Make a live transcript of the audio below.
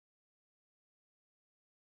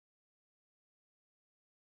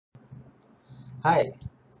Hi,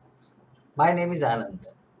 my name is Anand.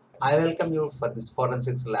 I welcome you for this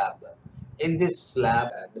forensics lab. In this lab,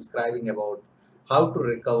 describing about how to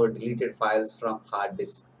recover deleted files from hard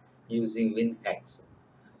disk using WinHex.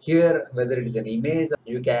 Here, whether it is an image,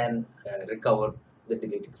 you can recover the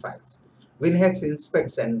deleted files. WinHex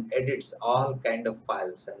inspects and edits all kind of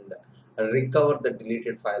files and recover the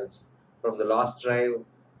deleted files from the lost drive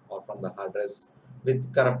or from the hard drives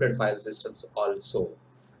with corrupted file systems also.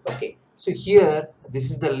 Okay, so here this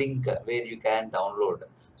is the link where you can download.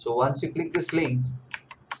 So once you click this link,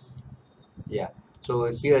 yeah, so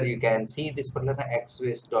here you can see this particular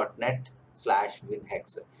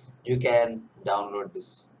xwaste.net/winhex. You can download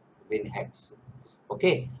this winhex.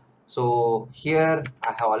 Okay, so here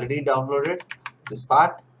I have already downloaded this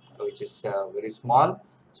part, which is very small.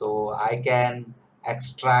 So I can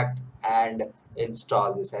extract and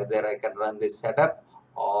install this. Either I can run this setup,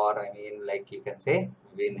 or I mean, like you can say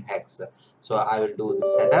winhex. So I will do the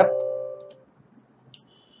setup.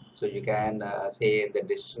 So you can say the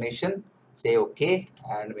destination, say OK,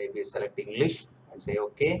 and maybe select English and say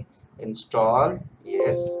OK, install,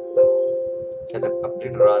 yes, setup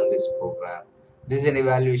complete, run this program. This is an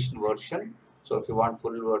evaluation version. So if you want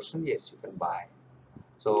full version, yes, you can buy.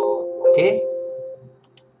 So OK,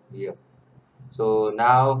 yep. So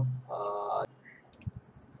now,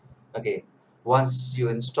 okay, once you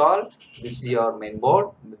install, this is your main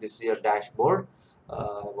board, this is your dashboard.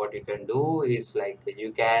 What you can do is, like,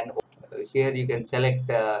 you can here you can select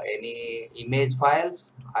any image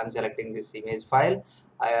files. I'm selecting this image file.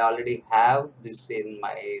 I already have this in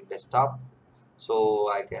my desktop,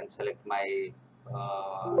 so I can select my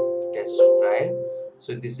test drive.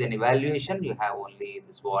 So this is an evaluation. You have only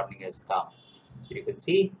this warning has come. So you can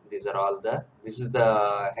see these are all this is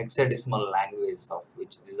the hexadecimal language of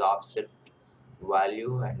which this offset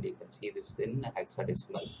value, and you can see this in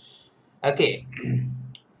hexadecimal. Okay,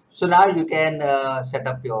 so now you can set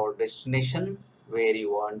up your destination where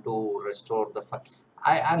you want to restore the file.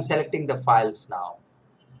 I'm selecting the files now.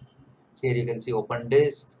 Here you can see open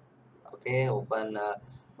disk. Okay, open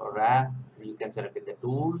RAM. You can select the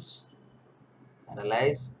tools,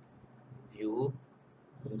 analyze, view,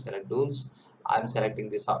 then select tools. I'm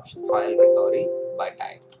selecting this option, file recovery by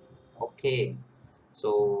type. Okay,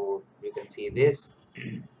 so you can see this.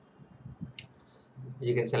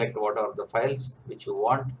 You can select whatever the files which you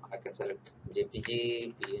want. I can select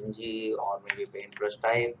JPG, PNG, or maybe paintbrush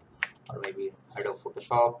type, or maybe Adobe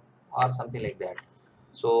Photoshop, or something like that.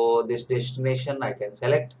 So this destination I can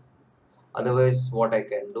select. Otherwise, what I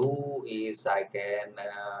can do is I can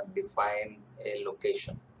define a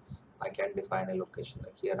location. I can define a location.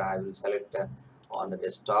 Like here I will select on the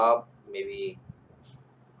desktop, maybe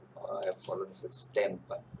a forensics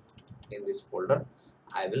temp. In this folder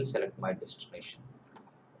I will select my destination.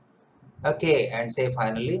 Okay, and say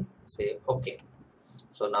finally, say OK.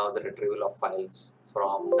 So now the retrieval of files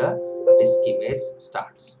from the disk image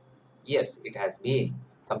starts. Yes, it has been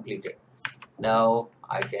completed. Now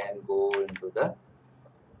I can go into the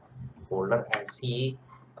folder and see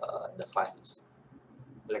the files.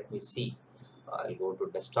 Let me see. I'll go to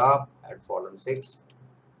desktop at forensics.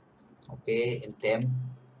 Okay, in temp,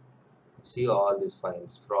 see all these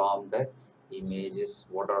files from the images.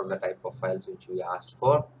 What are the type of files which we asked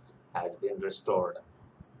for has been restored.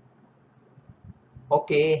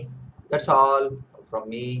 Okay, that's all from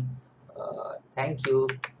me. Thank you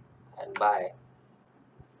and bye.